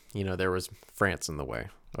 there was France in the way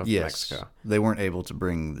of Mexico. They weren't able to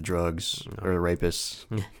bring the drugs or the rapists.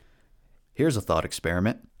 Here's a thought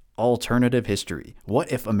experiment. Alternative history.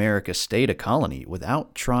 What if America stayed a colony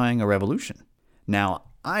without trying a revolution? Now,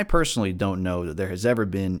 I personally don't know that there has ever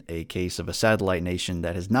been a case of a satellite nation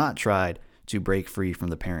that has not tried to break free from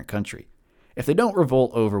the parent country. If they don't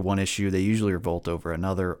revolt over one issue, they usually revolt over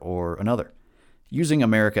another or another. Using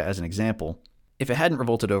America as an example, if it hadn't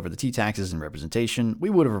revolted over the tea taxes and representation, we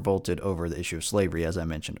would have revolted over the issue of slavery, as I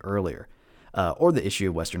mentioned earlier, or the issue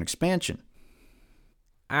of Western expansion.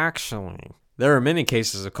 Actually, there are many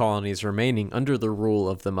cases of colonies remaining under the rule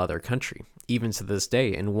of the mother country, even to this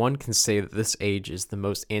day, and one can say that this age is the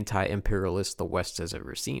most anti-imperialist the West has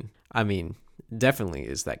ever seen. I mean, definitely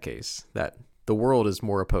is that case, that the world is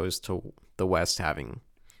more opposed to the West having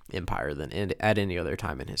empire than at any other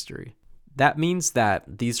time in history. That means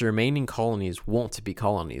that these remaining colonies want to be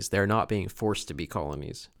colonies. They're not being forced to be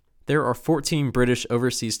colonies. There are 14 British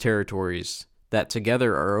overseas territories that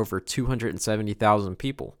together are over 270,000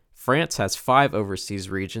 people. France has 5 overseas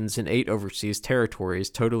regions and 8 overseas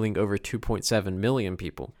territories, totaling over 2.7 million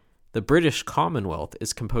people. The British Commonwealth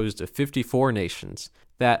is composed of 54 nations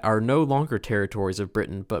that are no longer territories of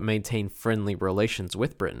Britain but maintain friendly relations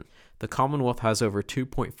with Britain. The Commonwealth has over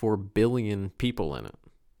 2.4 billion people in it.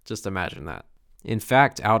 Just imagine that. In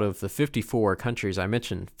fact, out of the 54 countries I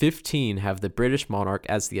mentioned, 15 have the British monarch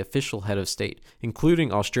as the official head of state,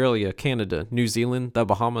 including Australia, Canada, New Zealand, the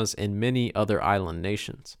Bahamas, and many other island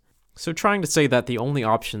nations. So trying to say that the only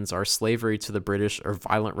options are slavery to the British or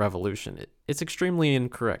violent revolution, it's extremely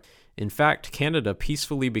incorrect. In fact, Canada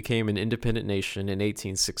peacefully became an independent nation in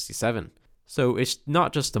 1867. So it's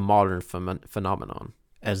not just a modern phenomenon.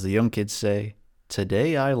 As the young kids say,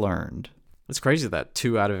 today I learned. It's crazy that over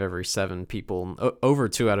 2 out of every 7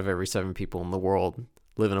 people in the world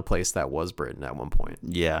live in a place that was Britain at one point.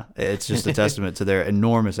 Yeah, it's just a testament to their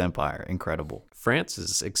enormous empire. Incredible. France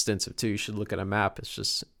is extensive too. You should look at a map.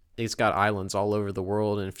 It's got islands all over the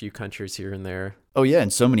world and a few countries here and there. Oh yeah,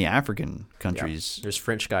 and so many African countries. Yeah. There's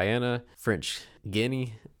French Guyana, French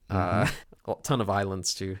Guinea, a ton of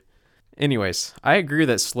islands too. Anyways, I agree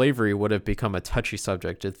that slavery would have become a touchy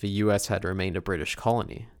subject if the U.S. had remained a British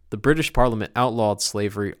colony. The British Parliament outlawed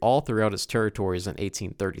slavery all throughout its territories in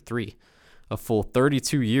 1833, a full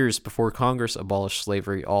 32 years before Congress abolished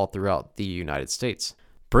slavery all throughout the United States.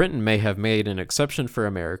 Britain may have made an exception for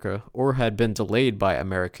America or had been delayed by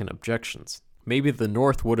American objections. Maybe the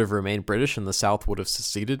North would have remained British and the South would have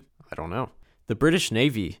seceded. I don't know. The British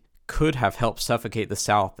Navy could have helped suffocate the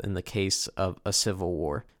South in the case of a civil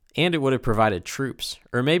war, and it would have provided troops.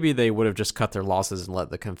 Or maybe they would have just cut their losses and let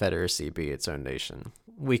the Confederacy be its own nation.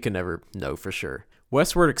 We can never know for sure.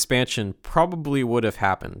 Westward expansion probably would have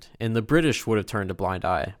happened, and the British would have turned a blind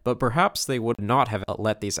eye, but perhaps they would not have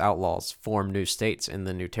let these outlaws form new states in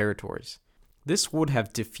the new territories. This would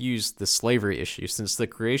have diffused the slavery issue, since the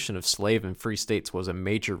creation of slave and free states was a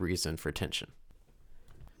major reason for tension.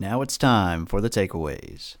 Now it's time for the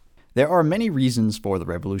takeaways. There are many reasons for the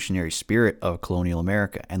revolutionary spirit of colonial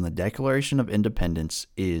America, and the Declaration of Independence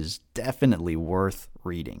is definitely worth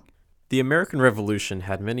reading. The American Revolution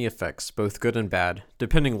had many effects, both good and bad,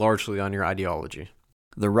 depending largely on your ideology.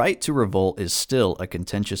 The right to revolt is still a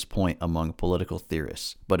contentious point among political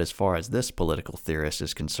theorists, but as far as this political theorist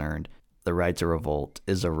is concerned, the right to revolt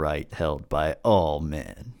is a right held by all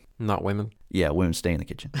men. Not women? Yeah, women stay in the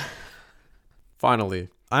kitchen. Finally,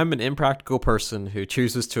 I'm an impractical person who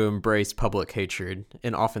chooses to embrace public hatred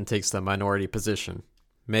and often takes the minority position.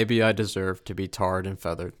 Maybe I deserve to be tarred and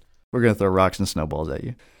feathered. We're going to throw rocks and snowballs at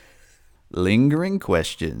you. Lingering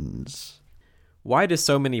questions. Why do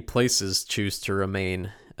so many places choose to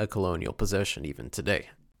remain a colonial possession even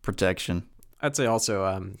today? Protection. I'd say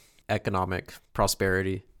also economic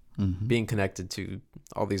prosperity, being connected to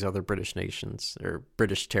all these other British nations or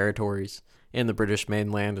British territories and the British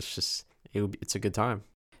mainland. It's a good time.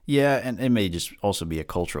 Yeah, and it may just also be a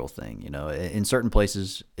cultural thing. You know, in certain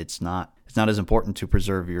places, it's not as important to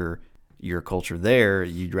preserve your culture there.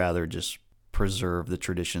 You'd rather just preserve the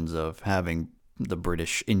traditions of having the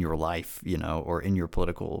British in your life, you know, or in your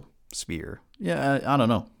political sphere. Yeah, I don't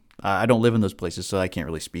know. I don't live in those places, so I can't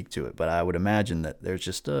really speak to it. But I would imagine that there's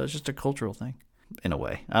just a cultural thing, in a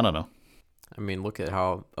way. I don't know. I mean, look at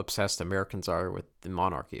how obsessed Americans are with the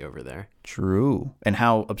monarchy over there. True. And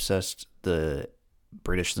how obsessed the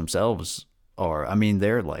British themselves are. I mean,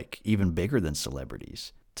 they're like even bigger than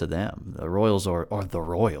celebrities to them. The royals are the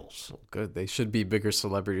royals. Well, good. They should be bigger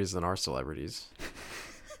celebrities than our celebrities.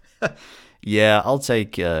 Yeah, I'll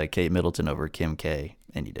take Kate Middleton over Kim K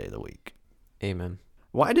any day of the week. Amen.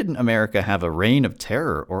 Why didn't America have a reign of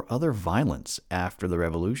terror or other violence after the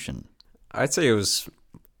revolution? I'd say it was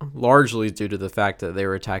largely due to the fact that they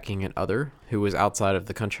were attacking an other who was outside of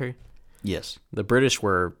the country. Yes. The British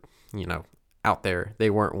were, out there.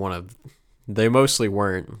 They mostly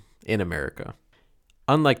weren't in America.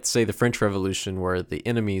 Unlike, say, the French Revolution, where the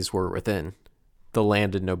enemies were within, the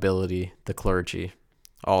landed nobility, the clergy,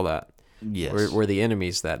 all that, yes, were the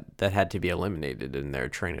enemies that had to be eliminated in their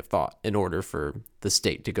train of thought in order for the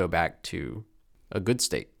state to go back to a good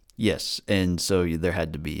state. Yes, and so there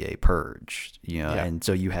had to be a purge, Yeah. And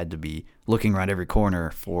so you had to be looking around every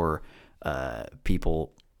corner for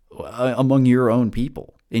people among your own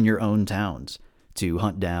people in your own towns to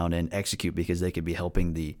hunt down and execute because they could be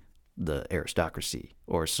helping the aristocracy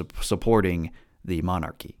or supporting the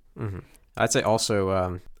monarchy. Mm-hmm. I'd say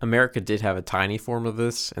also America did have a tiny form of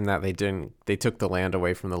this in that they took the land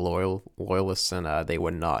away from the loyalists and they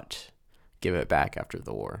would not give it back after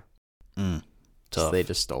the war. Tough. So they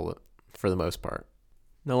just stole it for the most part.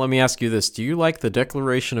 Now let me ask you this. Do you like the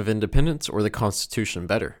Declaration of Independence or the Constitution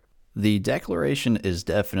better? The Declaration is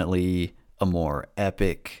definitely a more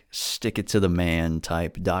epic, stick it to the man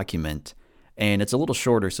type document, and it's a little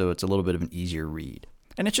shorter, so it's a little bit of an easier read.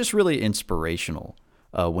 And it's just really inspirational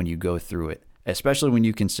when you go through it, especially when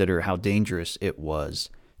you consider how dangerous it was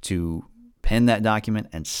to pen that document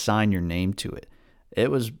and sign your name to it. It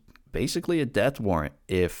was basically a death warrant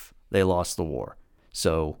if they lost the war.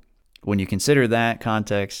 So when you consider that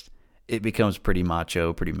context, it becomes pretty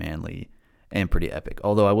macho, pretty manly, and pretty epic.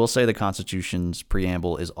 Although I will say the Constitution's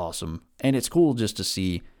preamble is awesome, and it's cool just to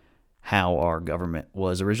see how our government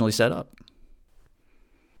was originally set up.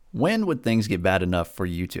 When would things get bad enough for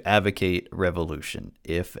you to advocate revolution,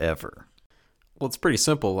 if ever? Well, it's pretty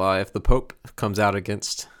simple. If the Pope comes out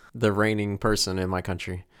against the reigning person in my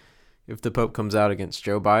country, if the Pope comes out against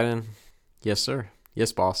Joe Biden, yes, sir.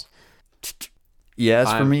 Yes, boss.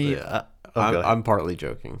 Yes, for me, I'm partly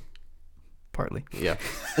joking. Partly. Yeah.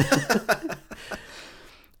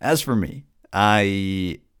 As for me,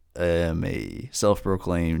 I am a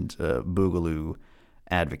self-proclaimed boogaloo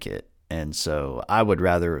advocate, and so I would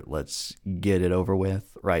rather let's get it over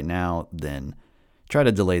with right now than try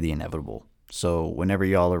to delay the inevitable. So whenever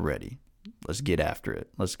y'all are ready, let's get after it.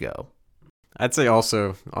 Let's go. I'd say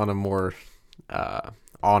also on a more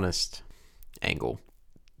honest angle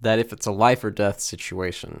that if it's a life or death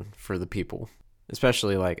situation for the people,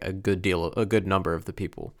 especially like a good number of the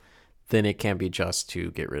people, then it can be just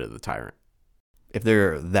to get rid of the tyrant. If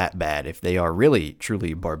they're that bad, if they are really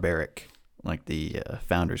truly barbaric, like the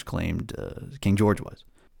founders claimed King George was.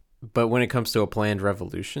 But when it comes to a planned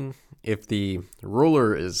revolution, if the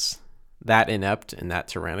ruler is that inept and that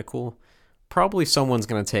tyrannical, probably someone's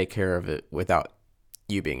going to take care of it without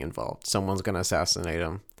you being involved. Someone's going to assassinate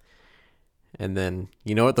him. And then,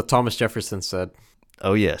 you know what the Thomas Jefferson said?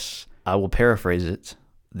 Oh, yes. I will paraphrase it.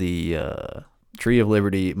 The tree of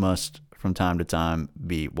liberty must, from time to time,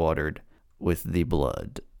 be watered with the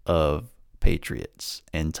blood of patriots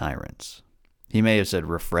and tyrants. He may have said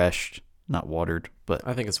refreshed, not watered, but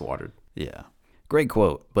I think it's watered. Yeah. Great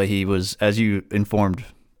quote. But he was, as you informed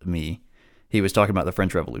me, he was talking about the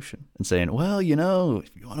French Revolution and saying, well, you know, if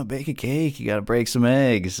you want to bake a cake, you got to break some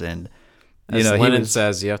eggs. And, as Lenin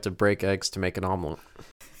says, you have to break eggs to make an omelet.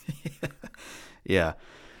 Yeah.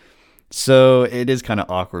 So it is kind of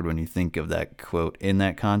awkward when you think of that quote in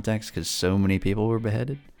that context because so many people were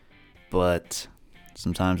beheaded. But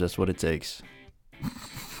sometimes that's what it takes.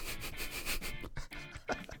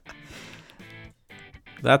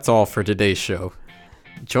 That's all for today's show.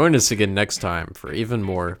 Join us again next time for even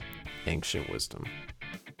more ancient wisdom.